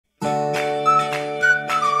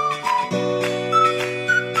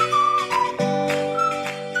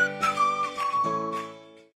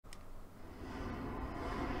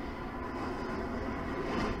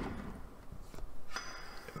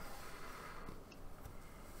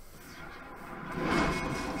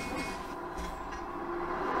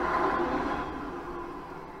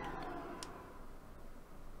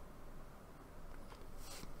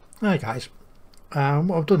Hi guys,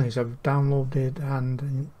 what I've done is I've downloaded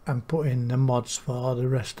and put in the mods for the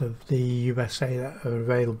rest of the USA that are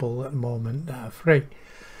available at the moment that are free.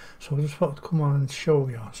 So I just thought to come on and show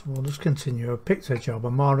you. So we'll just continue. I picked a job.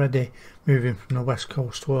 I'm already moving from the west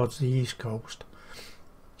coast towards the east coast.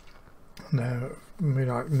 Now we're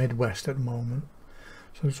like Midwest at the moment.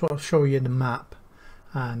 So I just want to show you the map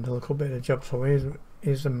and a little bit of the job. So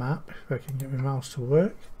here's the map, if I can get my mouse to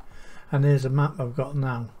work. And here's the map I've got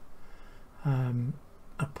now.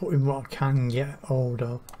 I put in what I can get hold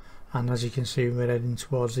of, and as you can see we're heading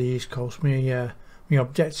towards the east coast. My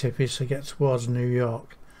objective is to get towards New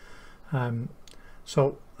York.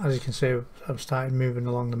 So as you can see I've started moving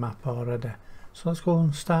along the map already. So let's go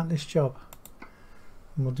and start this job.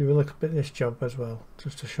 And we'll do a little bit of this job as well,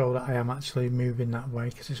 just to show that I am actually moving that way,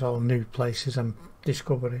 because it's all new places I'm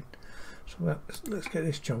discovering. So let's get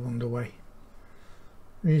this job underway.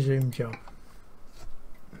 Resume job.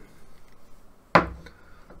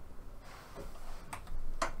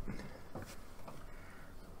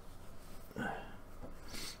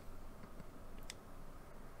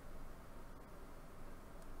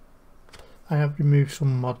 I have removed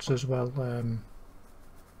some mods as well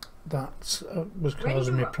that was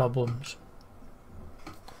causing me problems.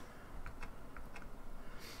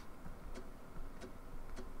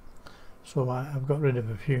 So I've got rid of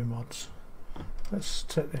a few mods. Let's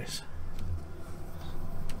take this.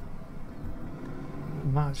 I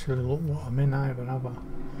might actually look what I'm in either, have I?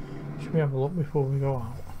 Should we have a look before we go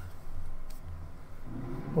out?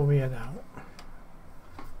 Before we head out.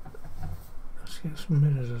 Let's get some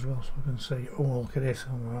mirrors as well so we can see. Oh, look at this,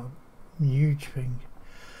 a huge thing.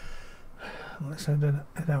 Let's head out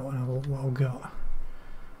and have a look what I've got.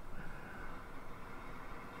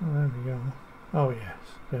 Oh, there we go. Oh yes,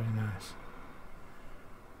 very nice.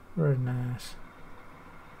 Very nice.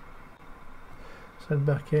 Let's head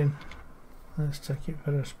back in. Let's take it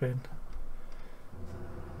for a spin.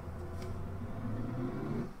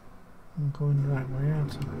 I'm going the right way,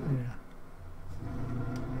 aren't I? Yeah.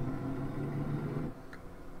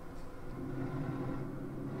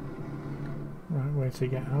 Right way to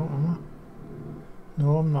get out, am I?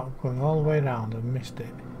 No, I'm not going all the way around. I've missed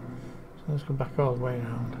it. So let's go back all the way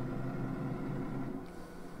around.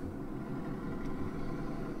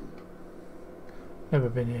 Never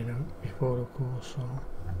been here before, of course, so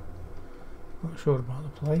not sure about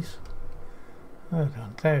the place. There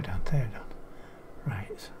down.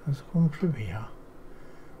 Right, let's come through here.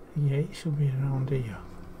 Yeah, it should be around here.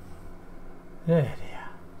 There they are.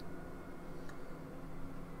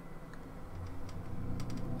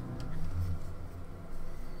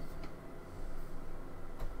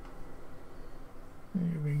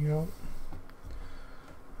 There we go.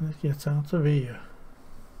 Let's get out of here.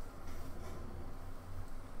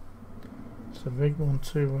 It's a big one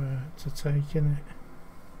to take, in it.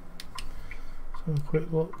 Let's have a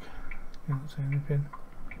quick look. Can't see anything.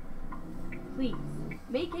 Please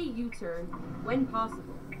make a U-turn when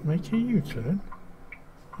possible. Make a U-turn?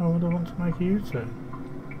 How would I want to make a U-turn?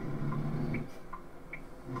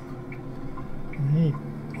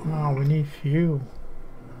 We need fuel.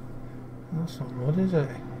 That's not good, is it?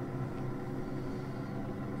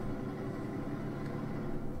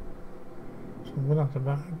 So we'll have to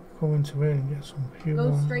go into here and get some fuel.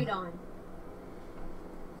 Go straight on.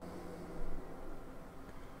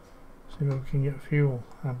 See if we can get fuel.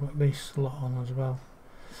 I've got this slot on as well.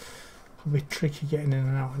 It'll be tricky getting in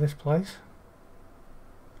and out of this place.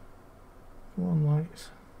 Come on,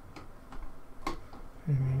 lights. Here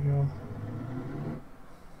we go.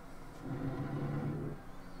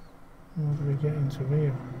 How do we get into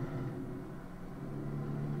here?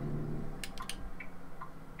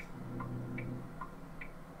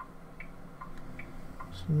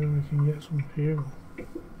 So then we can get some fuel.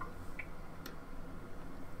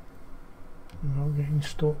 Without getting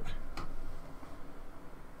stuck.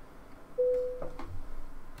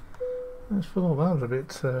 That's full of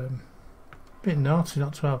that. A bit naughty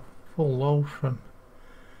not to have full load from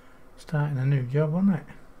starting a new job, wasn't it?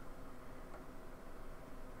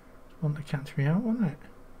 Just want to catch me out, wasn't it?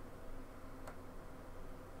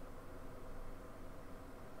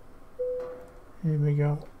 Here we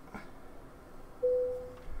go.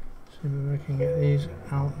 See if we can get these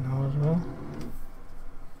out now as well.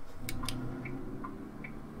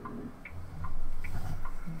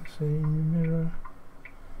 Let's see in the mirror.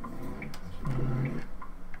 Right.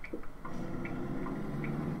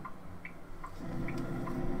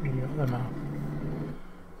 You got them out.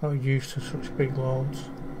 Not used to such big loads.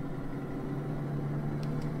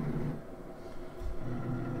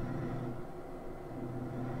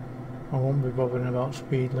 I won't be bothering about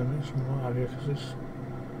speed limits and what have you, because it's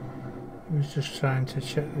I was just trying to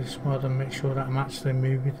check this mod and make sure that I'm actually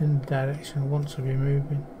moving in the direction I want to be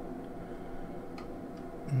moving.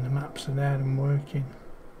 And the maps are there and working.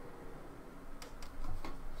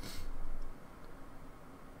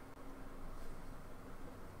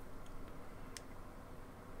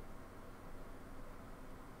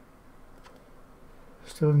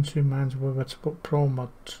 Still in two minds whether to put pro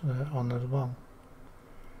mods on as well.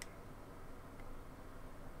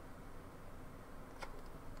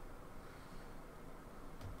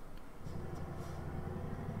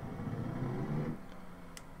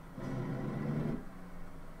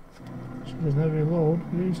 So there's a heavy load.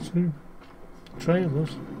 These two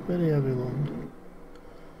trailers, very heavy load.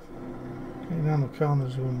 Getting down the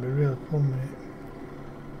corners is going to be really fun, mate.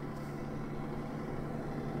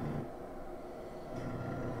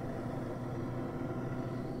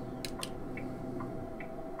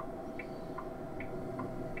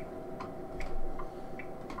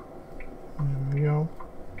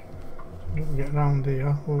 Get round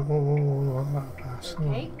here. Whoa, that pass.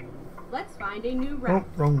 Okay, let's find a new route.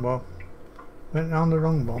 Oh, wrong one. Went round the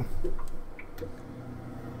wrong one.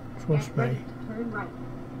 Trust Get ready me. to turn right.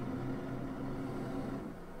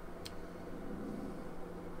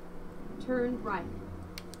 Turn right.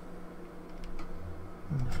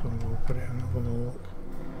 I'm just going to look at it and have a look.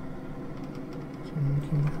 So I'm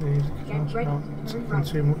looking at these because Get I'm ready not to turn taking right.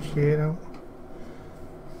 too much gear out.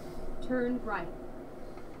 Turn right.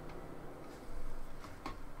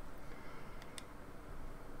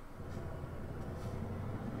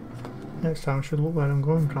 Next time I should look where I'm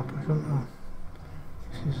going properly, shouldn't I?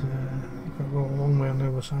 This is, you've got to go a long way on the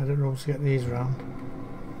other side of the road to get these round.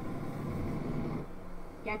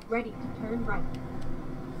 Get ready to turn right.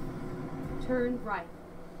 Turn right.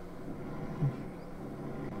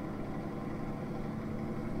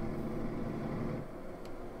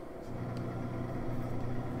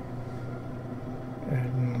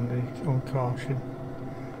 And on caution.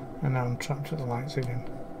 And now I'm trapped at the lights again.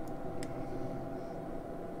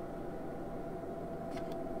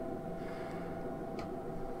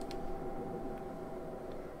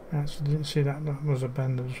 Actually didn't see that was a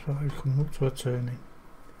bend, I just thought it would come up to a turning.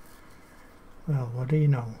 Well, what do you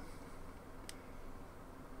know?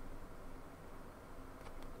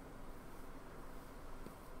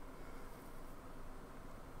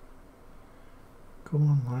 Come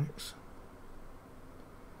on, lights.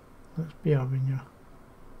 Let's be having you.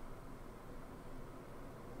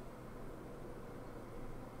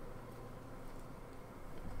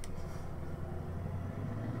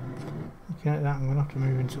 Looking at that, I'm going to have to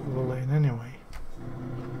move into the other lane anyway.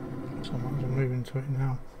 So I might as well move into it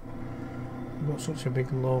now. I've got such a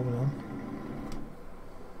big load on.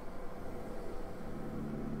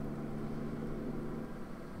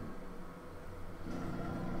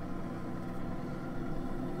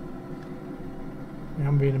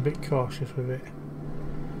 I'm being a bit cautious with it.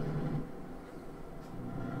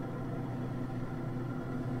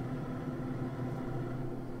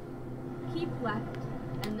 Keep left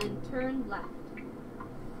and then turn left.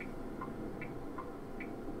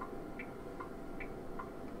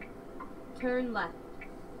 Turn left.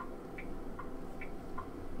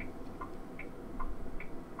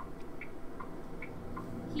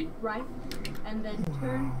 Keep right and then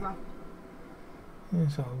turn right.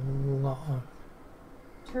 There's a lot of...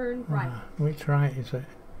 Turn right. Which right is it?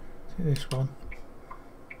 Is it this one?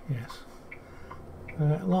 Yes.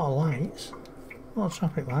 A lot of lights. A lot of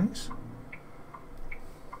traffic lights.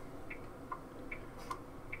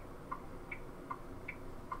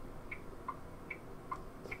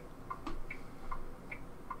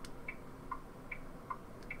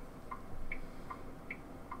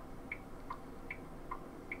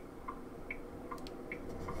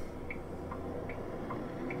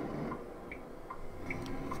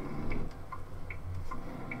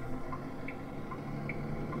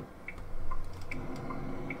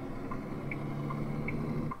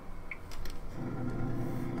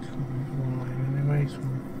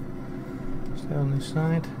 Stay on this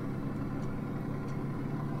side.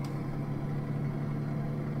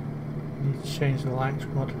 Need to change the lights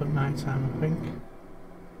mod at night time, I think.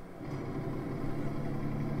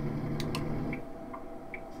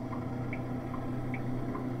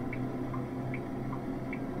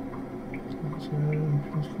 That's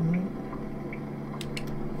entrance coming up.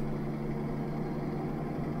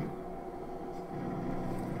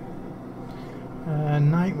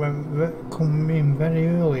 Night come in very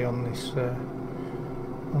early on this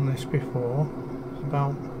before. It's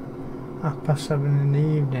about 7:30 in the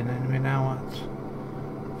evening, and we're now at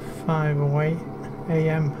 5:08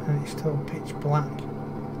 AM and it's still pitch black.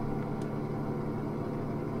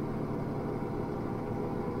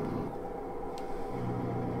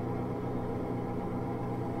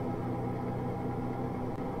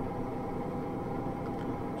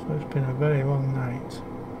 So it's been a very long night.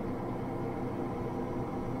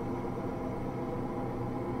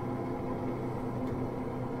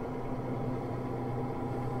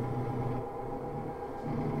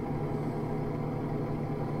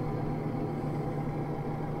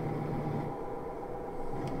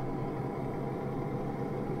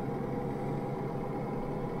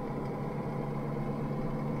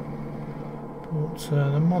 But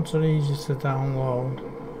the mods are easy to download,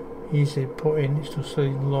 easy to put in. It's just a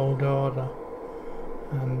load order,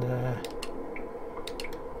 and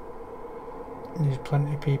there's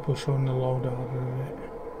plenty of people showing the load order of it.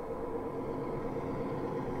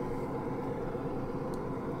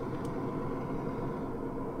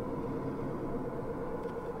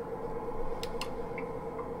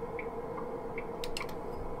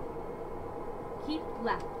 Keep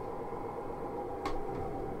left.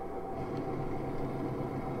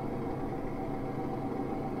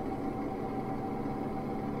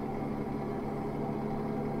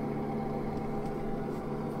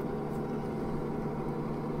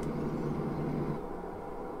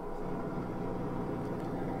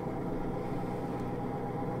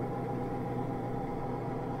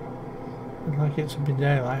 I'd like it to be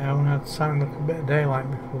daylight. I only had time to look a bit of daylight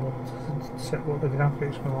before to set what the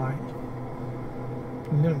graphics were like.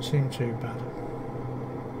 It didn't seem too bad.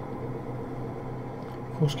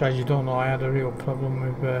 Of course, guys, you don't know I had a real problem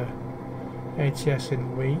with ATS in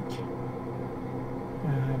the week.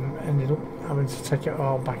 Ended up having to take it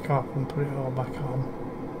all back off and put it all back on.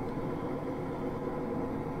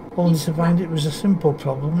 Only to find it was a simple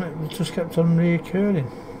problem. It just kept on reoccurring.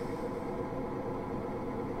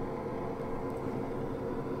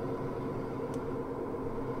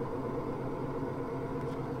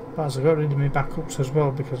 But as I got rid of my backups as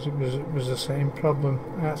well, because it was the same problem.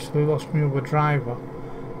 I actually lost my other driver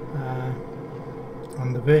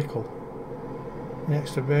and the vehicle, the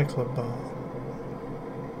extra vehicle I bought.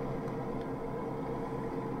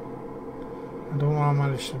 I don't know how I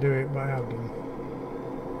managed to do it, but I have done.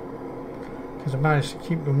 Because I managed to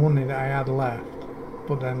keep the money that I had left,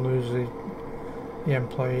 but then lose the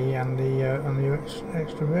employee and the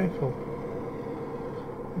extra vehicle,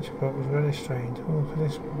 which I thought was very strange. Oh, look at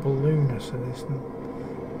this balloonist of this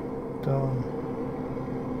dawn.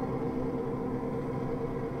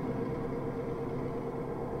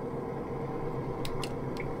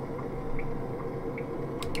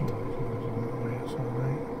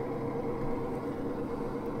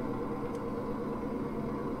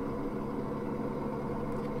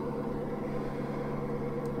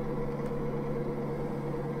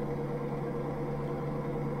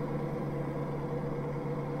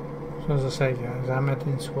 So as I say, guys, I'm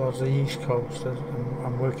heading towards the east coast.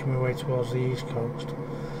 I'm working my way towards the east coast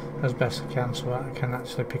as best I can, so that I can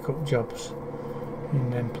actually pick up jobs in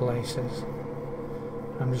them places.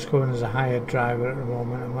 I'm just going as a hired driver at the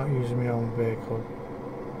moment. I'm not using my own vehicle.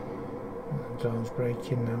 Dawn's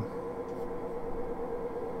breaking now.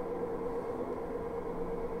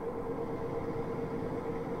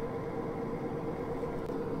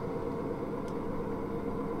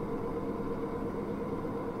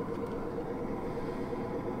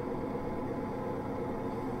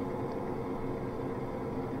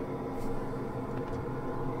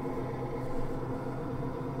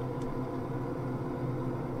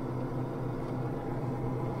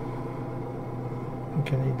 I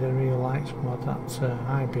think I need the real lights mod. That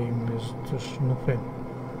high beam is just nothing.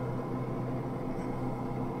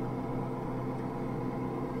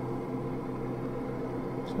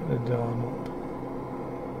 Set the dawn up.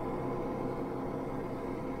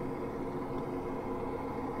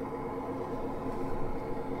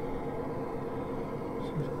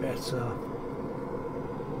 This is better.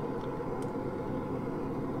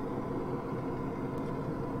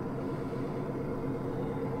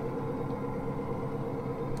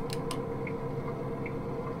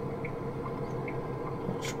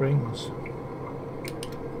 Springs.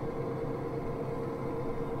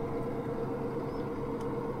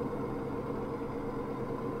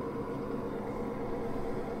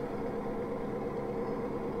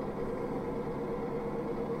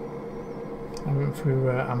 I went through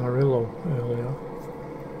Amarillo earlier,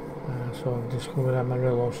 so I've discovered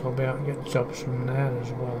Amarillo, so I'll be able to get jobs from there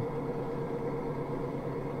as well.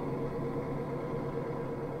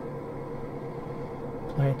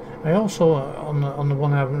 I also, on the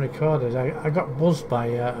one I haven't recorded, I got buzzed by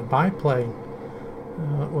a biplane,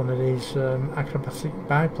 one of these acrobatic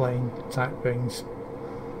biplane type things,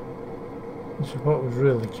 which I thought was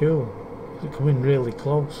really cool. It came in really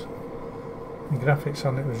close. The graphics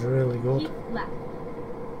on it was really good. Keep left.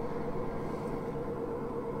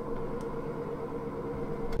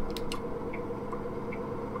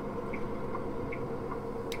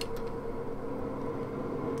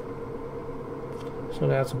 So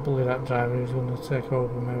they had to bully that driver who was going to take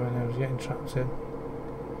over me when I was getting trapped in.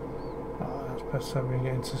 Oh, that's best that we're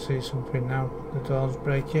getting to see something now. The doors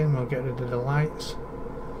break in, we'll get rid of the lights.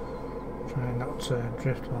 Try not to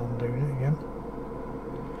drift while I'm doing it again.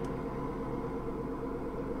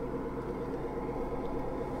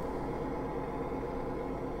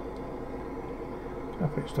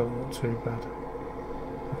 Graphics don't look too bad.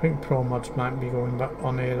 I think Pro Mods might be going back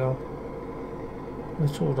on here though.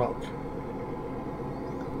 Little Rock.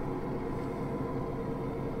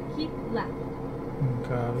 Keep left.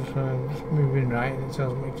 Okay, I'm just moving right and it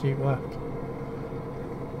tells me to keep left.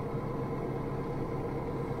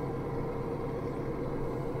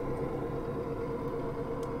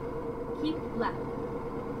 Keep left.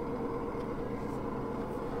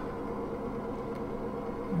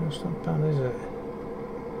 It's not bad, is it?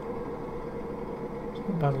 It's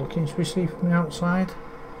not bad looking. Should we see from the outside?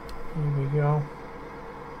 Here we go.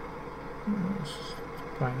 It's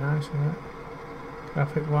quite nice, isn't it?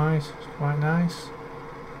 Graphic wise, it's quite nice.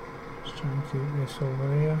 Let's try and keep this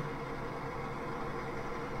over here.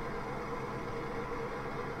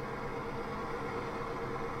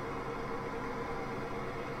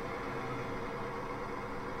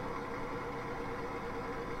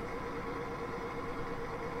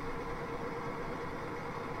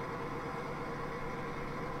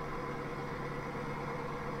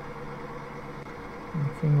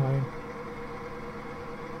 Nothing lame.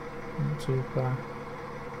 Not too far.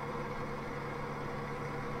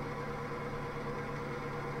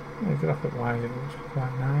 Yeah, graphic wise it looks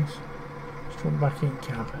quite nice. Let's jump back in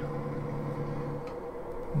cab.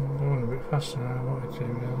 I'm going a bit faster than I wanted to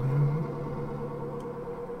really.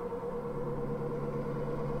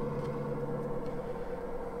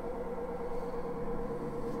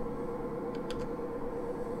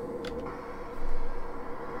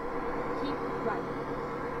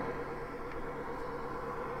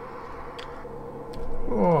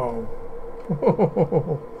 Whoa!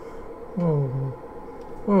 Whoa! Whoa!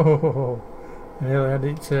 Whoa! I nearly had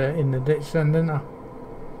it in the ditch then, didn't I?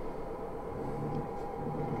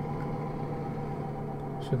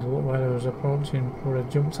 Should have looked where I was approaching before I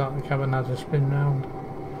jumped out the cab and had a spin round.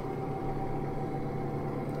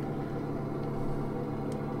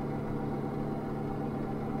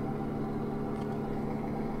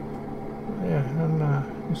 Yeah,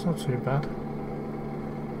 and it's not too bad.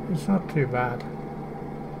 It's not too bad.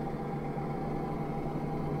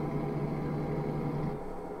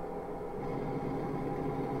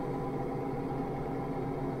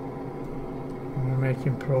 We're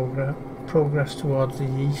making progress towards the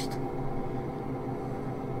east.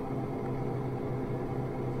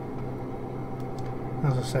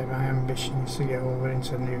 As I say, my ambition is to get over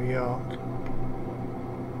into New York.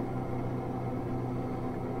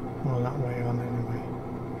 Or that way on anyway.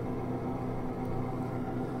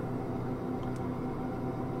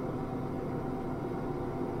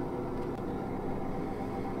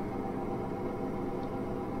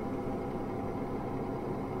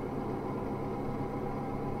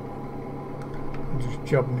 Just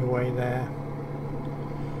job my way there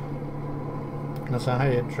as a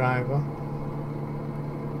hired driver.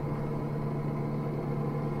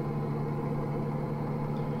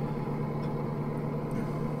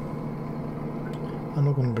 I'm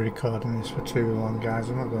not going to be recording this for too long, guys.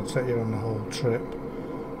 I'm not going to take you on the whole trip.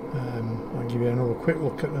 I'll give you another quick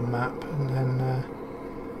look at the map and then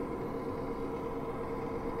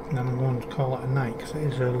I'm going to call it a night because it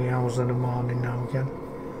is early hours of the morning now again.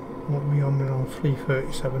 Won't be on around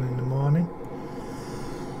 3:37 in the morning.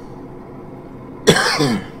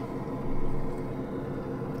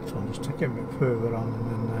 So I'll just take it a bit further on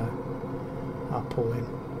and then I'll pull in.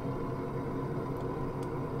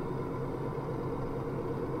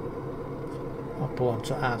 I'll pull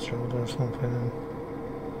onto Arch Road or something and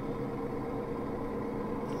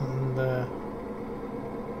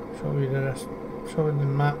show you the rest, show you the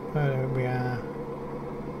map where we are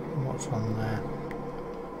and what's on there.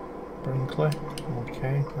 Brinkley,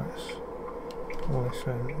 okay, let's pull this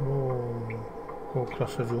in. Whoa, go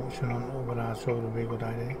across the junction on over our road would be a good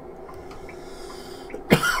idea.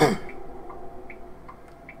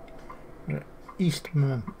 East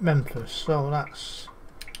Memphis, so that's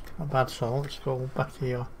not bad. So let's go back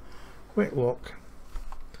here, quick look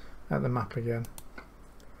at the map again.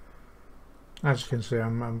 As you can see,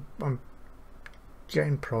 I'm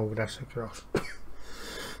getting progress across.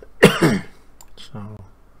 So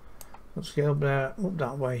let's get up there, up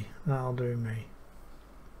that way. That'll do me.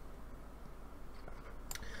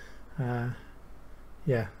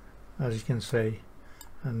 Yeah, as you can see,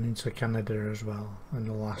 and into Canada as well, and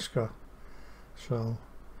Alaska. So,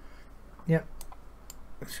 yep,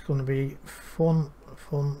 it's going to be fun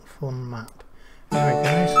map. Anyway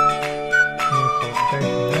guys,